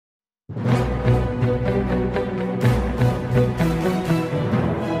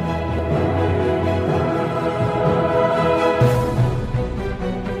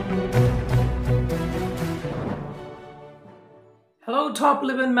top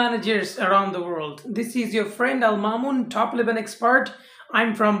 11 managers around the world. This is your friend Al Mamun, top 11 expert.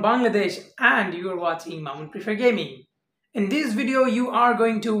 I'm from Bangladesh and you are watching Mamun Prefer Gaming. In this video, you are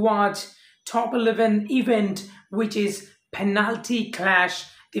going to watch top 11 event, which is Penalty Clash,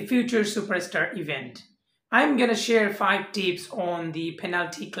 the Future Superstar event. I'm gonna share 5 tips on the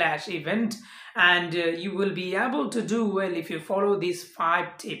Penalty Clash event, and you will be able to do well if you follow these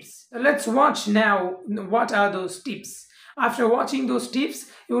 5 tips. So let's watch now what are those tips. After watching those tips,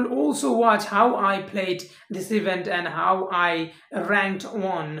 you will also watch how I played this event and how I ranked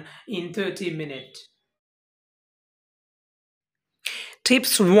on in 30 minutes.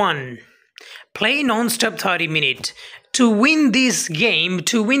 Tips 1. Play non-stop 30 minutes. To win this game,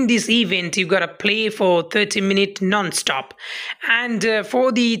 to win this event, you gotta play for 30 minutes non-stop. And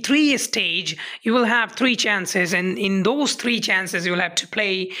for the 3 stage, you will have 3 chances, and in those 3 chances, you will have to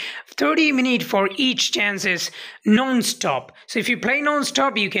play 30 minutes for each chances non-stop. So if you play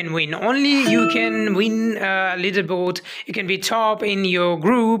non-stop, you can win. Only you can win leaderboard. You can be top in your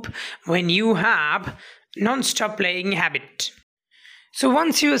group when you have non-stop playing habit. So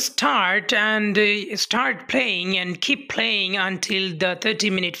once you start playing and keep playing until the 30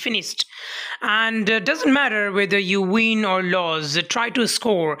 minutes finished, and doesn't matter whether you win or lose, try to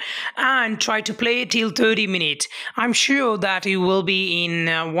score and try to play till 30 minutes. I'm sure that you will be in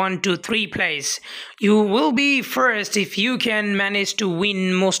 1 to 3 place. You will be first if you can manage to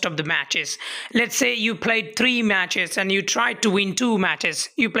win most of the matches. Let's say you played 3 matches and you tried to win 2 matches.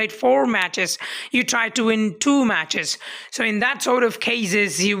 You played 4 matches, you tried to win 2 matches. So in that sort of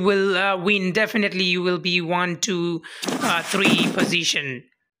cases, you will win. Definitely you will be 1 to 3 position.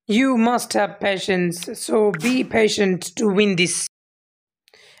 You must have patience, so be patient to win this.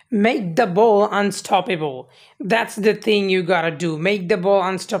 Make the ball unstoppable. That's the thing you gotta do. Make the ball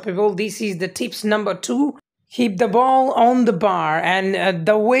unstoppable. This is the tips number 2. Keep the ball on the bar, and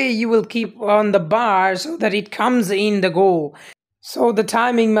the way you will keep on the bar so that it comes in the goal. So the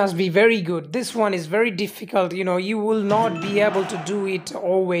timing must be very good. This one is very difficult. You will not be able to do it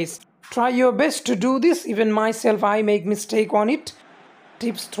always. Try your best to do this. Even myself, I make mistake on it.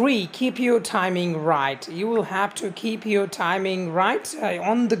 Tips 3. Keep your timing right. You will have to keep your timing right.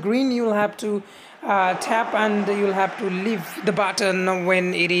 On the green, you will have to tap, and you will have to leave the button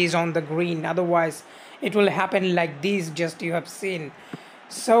when it is on the green. Otherwise, it will happen like this, just you have seen.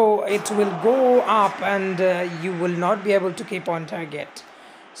 So it will go up and you will not be able to keep on target.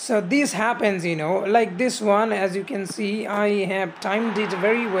 So this happens, like this one. As you can see, I have timed it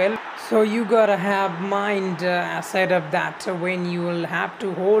very well. So you gotta have mind set up that when you will have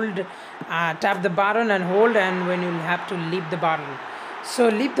to hold, tap the button and hold, and when you'll have to leave the button. So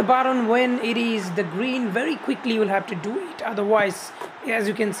leave the button when it is the green. Very quickly you will have to do it. Otherwise, as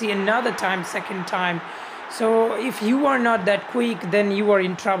you can see, another time, second time. So if you are not that quick, then you are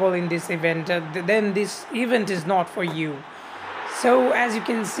in trouble in this event. Then this event is not for you. So as you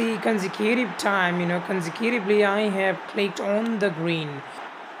can see, consecutive time, consecutively I have clicked on the green.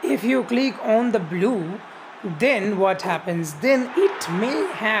 If you click on the blue, then what happens? Then it may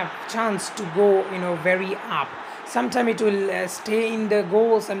have chance to go, very up. Sometimes it will stay in the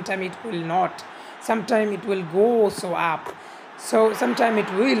goal, sometimes it will not. Sometimes it will go so up. So sometimes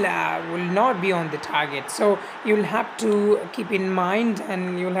it will not be on the target. So you'll have to keep in mind,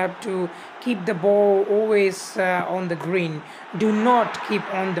 and you'll have to keep the ball always on the green. Do not keep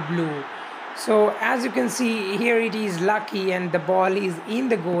on the blue. So as you can see here, it is lucky and the ball is in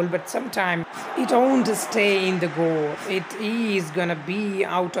the goal, but sometimes it won't stay in the goal. It is gonna be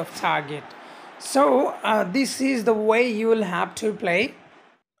out of target. So this is the way you will have to play.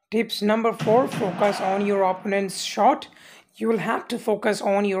 Tips number 4. Focus on your opponent's shot. You will have to focus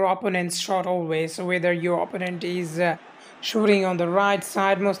on your opponent's shot always. So whether your opponent is shooting on the right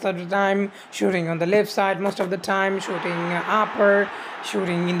side most of the time, shooting on the left side most of the time, shooting upper,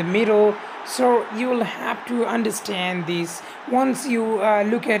 shooting in the middle. So you will have to understand this. Once you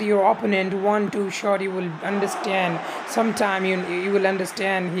look at your opponent 1-2 shot, you will understand. Sometime you will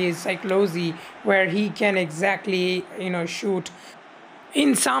understand his psychology, where he can exactly shoot.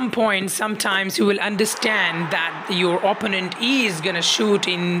 In some points, sometimes you will understand that your opponent is gonna shoot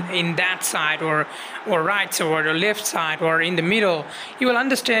in that side, or right side, or left side, or in the middle. You will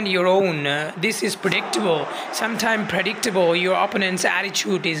understand your own. This is predictable. Sometimes predictable. Your opponent's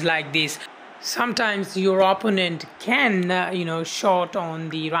attitude is like this. Sometimes your opponent can shot on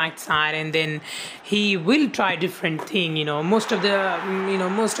the right side, and then he will try different thing. Most of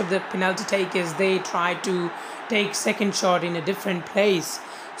the penalty takers, they try to take second shot in a different place.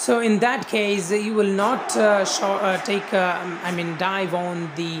 So in that case, you will not dive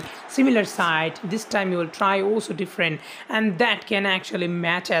on the similar side. This time you will try also different, and that can actually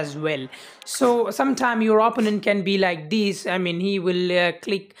match as well. So sometime your opponent can be like this. I mean, he will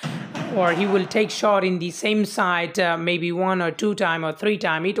click, or he will take shot in the same side, maybe one or two time or three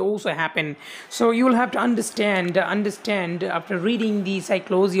time. It also happen. So you will have to understand after reading the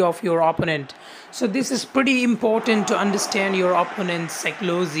psychology of your opponent. So this is pretty important to understand your opponent's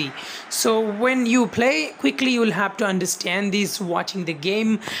psychology. So when you play quickly, you will have to understand this, watching the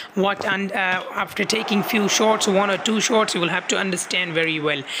game, after taking few shots, one or two shots, you will have to understand very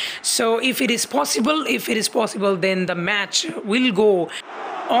well. So if it is possible, then the match will go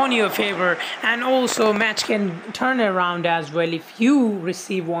on your favor, and also match can turn around as well. If you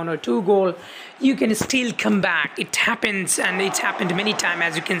receive one or two goal, you can still come back. It happens, and it's happened many times.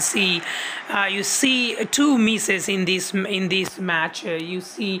 As you can see, you see two misses in this match. You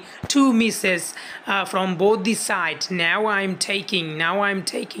see two misses from both the sides. Now I'm taking,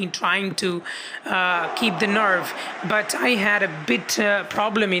 trying to keep the nerve, but I had a bit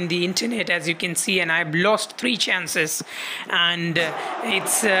problem in the internet, as you can see, and I've lost 3 chances, and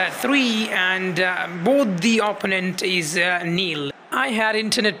it's 3, and both the opponent is nil. I had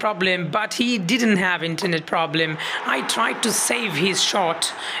internet problem, but he didn't have internet problem. I tried to save his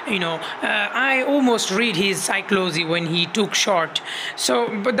shot. I almost read his psychology when he took shot. So,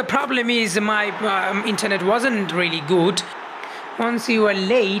 but the problem is my internet wasn't really good. Once you are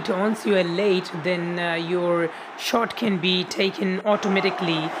late, then your shot can be taken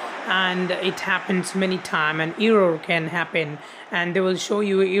automatically, and it happens many times. An error can happen, and they will show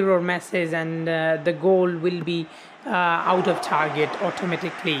you error message, and the goal will be out of target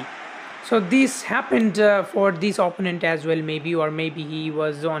automatically. So this happened for this opponent as well, maybe, or maybe he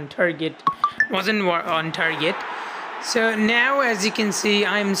was on target, wasn't on target. So now, as you can see,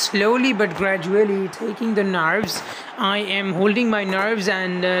 I'm slowly but gradually taking the nerves. I am holding my nerves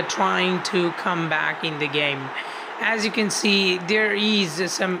and trying to come back in the game. As you can see, there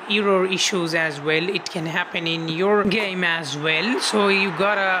is some error issues as well. It can happen in your game as well. So you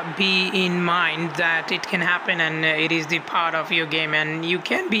gotta be in mind that it can happen, and it is the part of your game, and you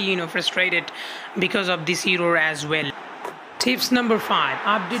can be frustrated because of this error as well. Tips number 5,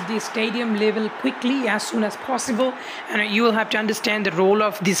 update the stadium level quickly as soon as possible, and you will have to understand the role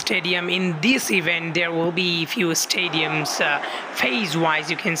of the stadium in this event. There will be few stadiums phase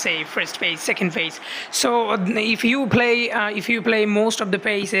wise, you can say, first phase, second phase. So if you play most of the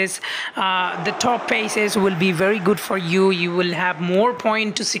phases, the top phases will be very good for you. You will have more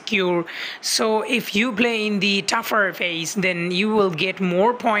point to secure. So if you play in the tougher phase, then you will get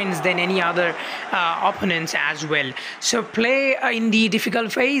more points than any other opponents as well. So play in the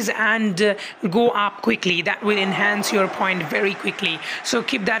difficult phase and go up quickly. That will enhance your point very quickly. So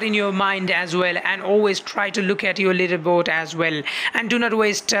keep that in your mind as well, and always try to look at your leaderboard as well, and do not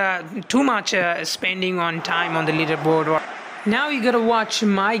waste too much spending on time on the leaderboard. Now you gotta watch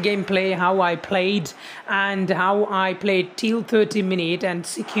my gameplay, how I played, and how I played till 30 minutes and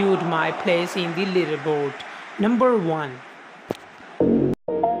secured my place in the leaderboard. Number 1.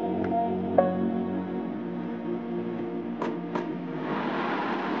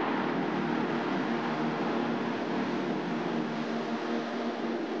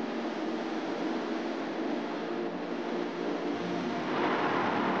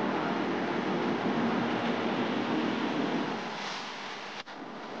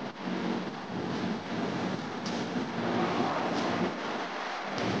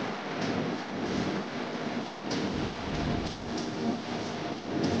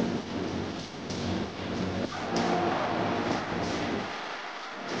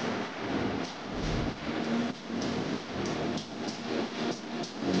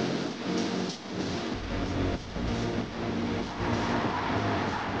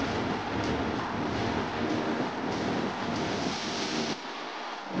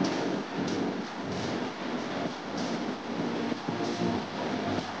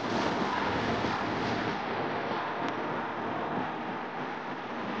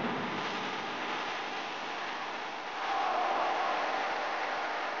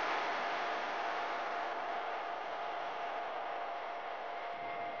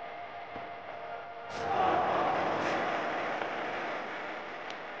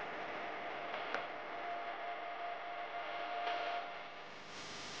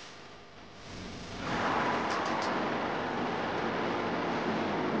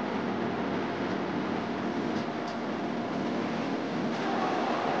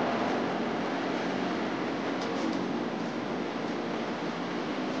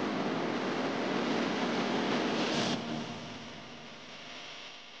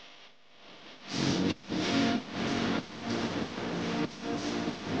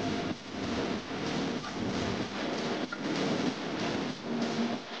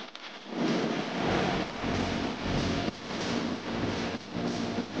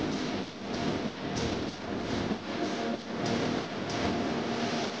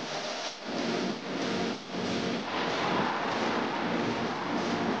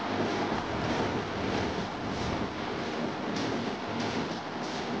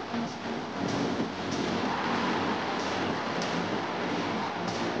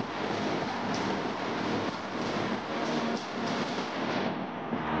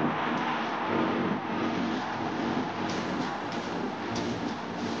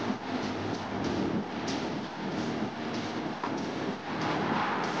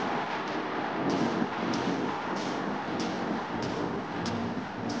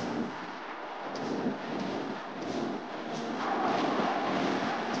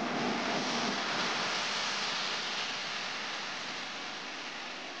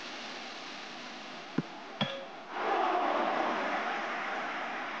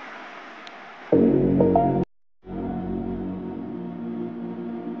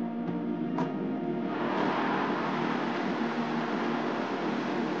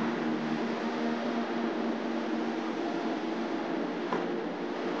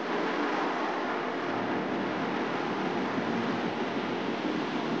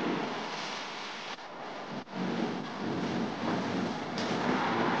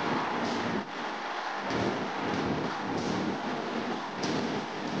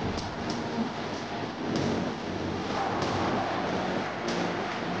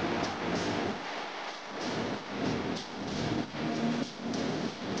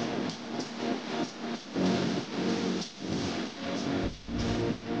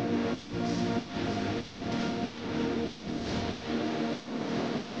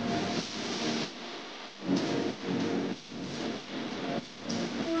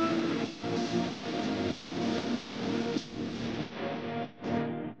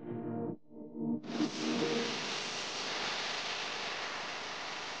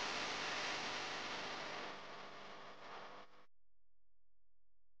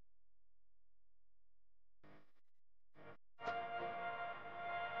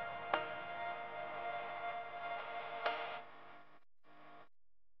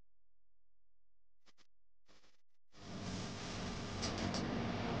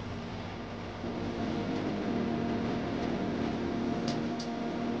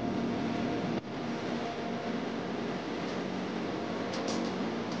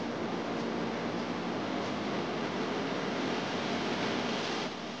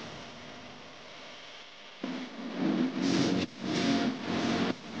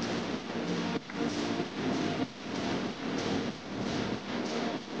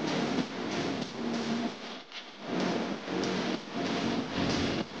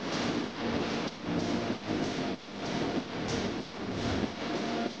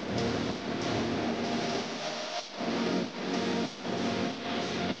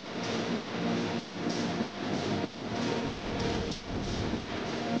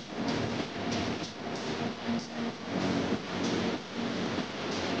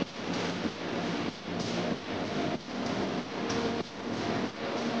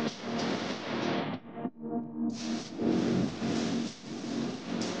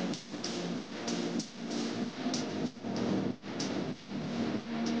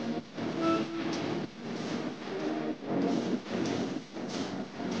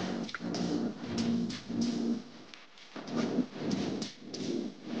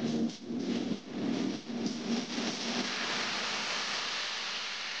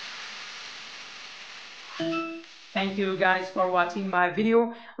 Thank you guys for watching my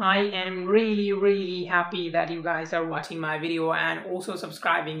video. I am really happy that you guys are watching my video and also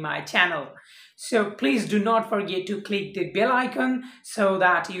subscribing my channel. So please do not forget to click the bell icon so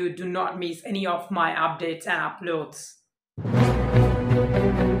that you do not miss any of my updates and uploads.